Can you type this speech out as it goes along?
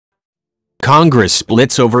Congress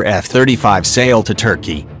splits over F-35 sale to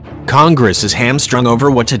Turkey. Congress is hamstrung over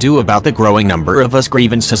what to do about the growing number of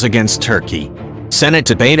grievances against Turkey. Senate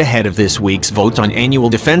debate ahead of this week's vote on annual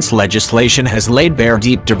defense legislation has laid bare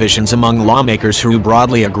deep divisions among lawmakers who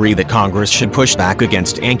broadly agree that Congress should push back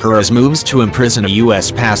against Ankara's moves to imprison a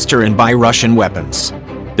U.S. pastor and buy Russian weapons.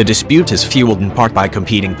 The dispute is fueled in part by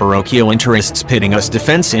competing parochial interests pitting U.S.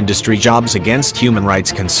 defense industry jobs against human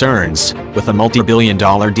rights concerns, with a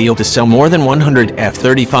multi-billion-dollar deal to sell more than 100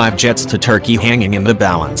 F-35 jets to Turkey hanging in the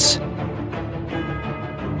balance.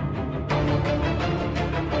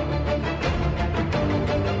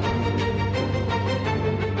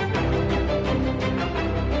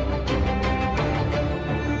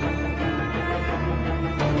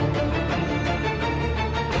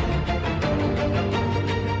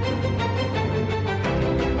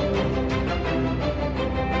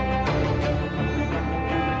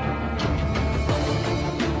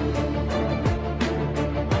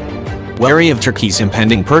 Wary of Turkey's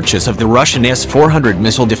impending purchase of the Russian S-400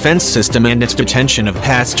 missile defense system and its detention of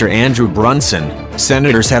Pastor Andrew Brunson,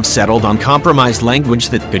 senators have settled on compromise language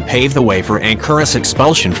that could pave the way for Ankara's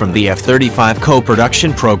expulsion from the F-35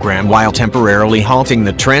 co-production program while temporarily halting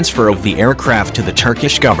the transfer of the aircraft to the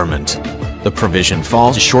Turkish government. The provision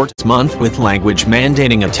falls short this month with language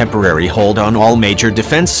mandating a temporary hold on all major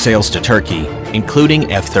defense sales to Turkey,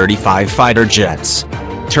 including F-35 fighter jets.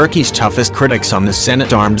 Turkey's toughest critics on the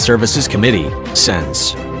Senate Armed Services Committee,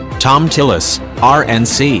 SENS, Tom Tillis,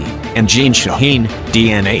 RNC, and Jean Shaheen,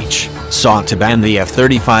 DNH, sought to ban the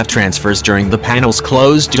F-35 transfers during the panel's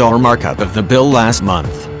closed-door markup of the bill last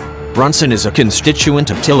month. Brunson is a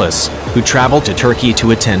constituent of Tillis, who traveled to Turkey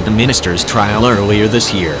to attend the minister's trial earlier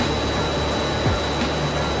this year.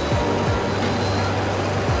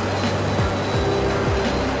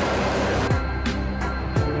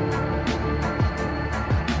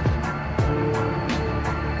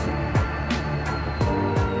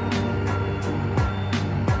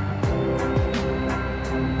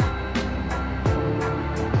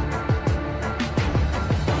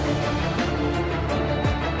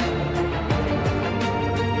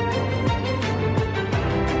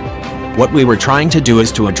 What we were trying to do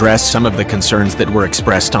is to address some of the concerns that were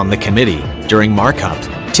expressed on the committee during markup,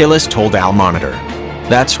 Tillis told Al Monitor.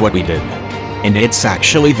 That's what we did. And it's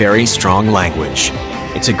actually very strong language.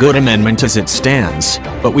 It's a good amendment as it stands,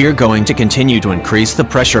 but we are going to continue to increase the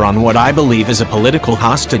pressure on what I believe is a political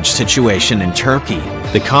hostage situation in Turkey.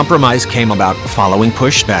 The compromise came about following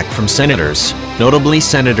pushback from senators, notably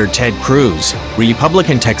Senator Ted Cruz,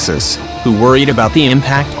 Republican Texas, who worried about the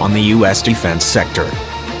impact on the U.S. defense sector.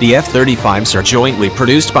 The F-35s are jointly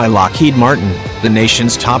produced by Lockheed Martin, the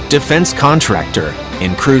nation's top defense contractor,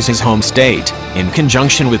 in Cruz's home state, in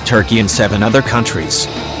conjunction with Turkey and 7 other countries.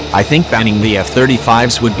 I think banning the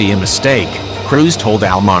F-35s would be a mistake, Cruz told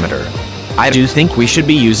Al Monitor. I do think we should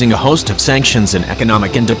be using a host of sanctions and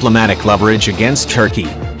economic and diplomatic leverage against Turkey,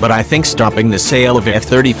 but I think stopping the sale of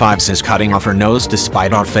F-35s is cutting off our nose to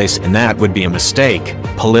spite our face, and that would be a mistake.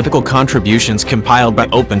 Political contributions compiled by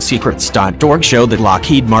OpenSecrets.org show that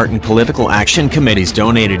Lockheed Martin political action committees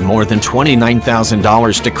donated more than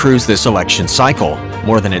 $29,000 to Cruz this election cycle,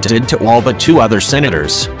 more than it did to all but 2 other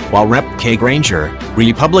senators, while Rep. Kay Granger,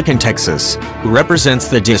 Republican Texas, who represents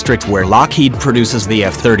the district where Lockheed produces the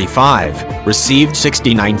F-35, received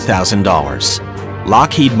 $69,000.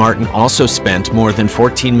 Lockheed Martin also spent more than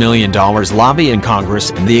 $14 million lobbying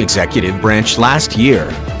Congress and the executive branch last year,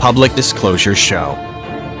 public disclosures show.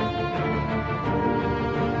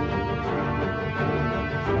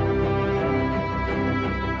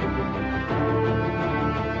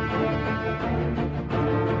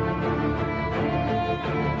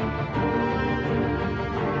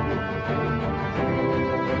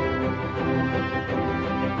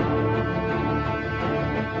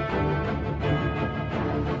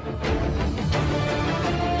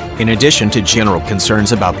 In addition to general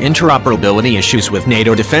concerns about interoperability issues with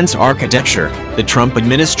NATO defense architecture, the Trump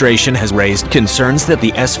administration has raised concerns that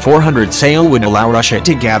the S-400 sale would allow Russia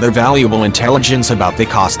to gather valuable intelligence about the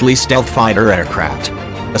costly stealth fighter aircraft.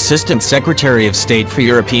 Assistant Secretary of State for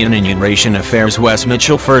European and Eurasian Affairs Wes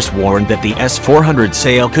Mitchell first warned that the S-400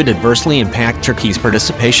 sale could adversely impact Turkey's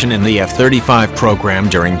participation in the F-35 program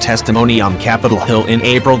during testimony on Capitol Hill in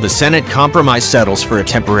April. The Senate compromise settles for a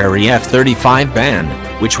temporary F-35 ban,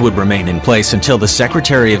 which would remain in place until the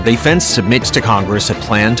Secretary of Defense submits to Congress a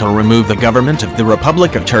plan to remove the government of the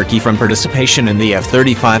Republic of Turkey from participation in the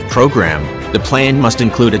F-35 program. The plan must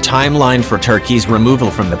include a timeline for Turkey's removal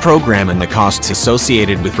from the program and the costs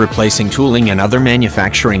associated with replacing tooling and other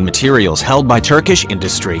manufacturing materials held by Turkish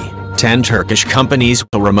industry. 10 Turkish companies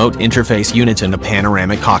with a remote interface unit and a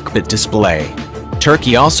panoramic cockpit display.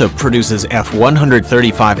 Turkey also produces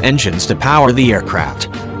F-135 engines to power the aircraft.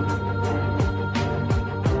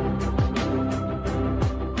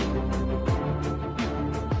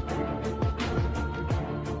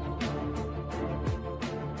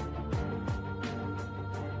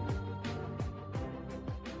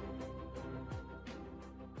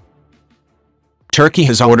 Turkey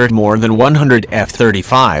has ordered more than 100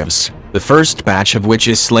 F-35s, the first batch of which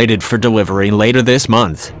is slated for delivery later this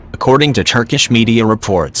month, according to Turkish media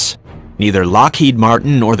reports. Neither Lockheed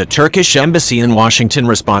Martin nor the Turkish embassy in Washington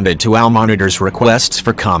responded to Al-Monitor's requests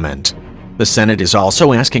for comment. The Senate is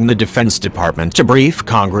also asking the Defense Department to brief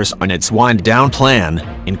Congress on its wind-down plan,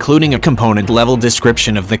 including a component-level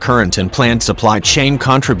description of the current and planned supply chain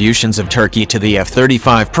contributions of Turkey to the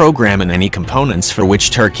F-35 program and any components for which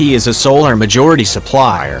Turkey is a sole or majority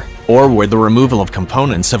supplier, or where the removal of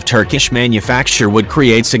components of Turkish manufacture would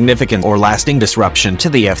create significant or lasting disruption to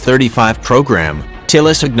the F-35 program.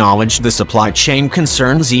 Tillis acknowledged the supply chain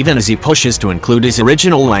concerns even as he pushes to include his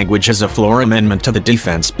original language as a floor amendment to the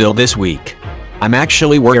defense bill this week. "I'm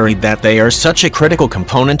actually worried that they are such a critical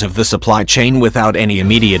component of the supply chain without any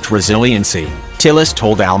immediate resiliency," Tillis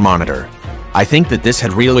told Al-Monitor. "I think that this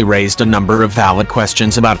had really raised a number of valid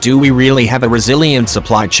questions about do we really have a resilient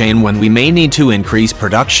supply chain when we may need to increase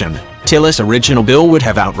production." Tillis' original bill would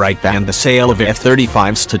have outright banned the sale of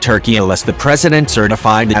F-35s to Turkey unless the president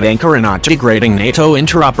certified at Ankara not degrading NATO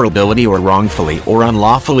interoperability or wrongfully or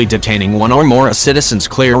unlawfully detaining one or more citizens.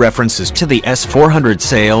 Clear references to the S-400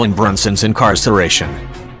 sale and Brunson's incarceration.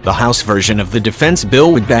 The House version of the defense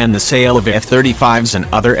bill would ban the sale of F-35s and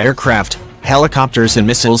other aircraft, helicopters and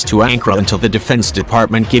missiles to Ankara until the Defense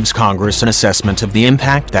Department gives Congress an assessment of the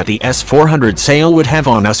impact that the S-400 sale would have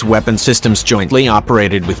on US weapon systems jointly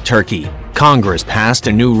operated with Turkey. Congress passed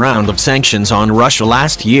a new round of sanctions on Russia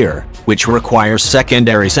last year, which requires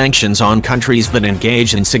secondary sanctions on countries that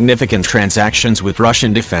engage in significant transactions with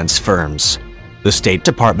Russian defense firms. The State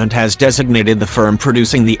Department has designated the firm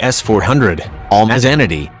producing the S-400, Almaz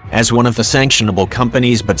entity, as one of the sanctionable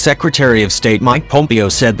companies, but Secretary of State Mike Pompeo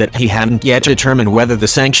said that he hadn't yet determined whether the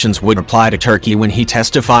sanctions would apply to Turkey when he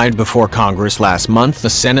testified before Congress last month. The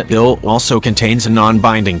Senate bill also contains a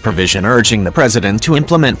non-binding provision urging the president to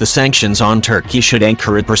implement the sanctions on Turkey should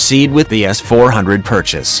Ankara proceed with the S-400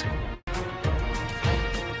 purchase.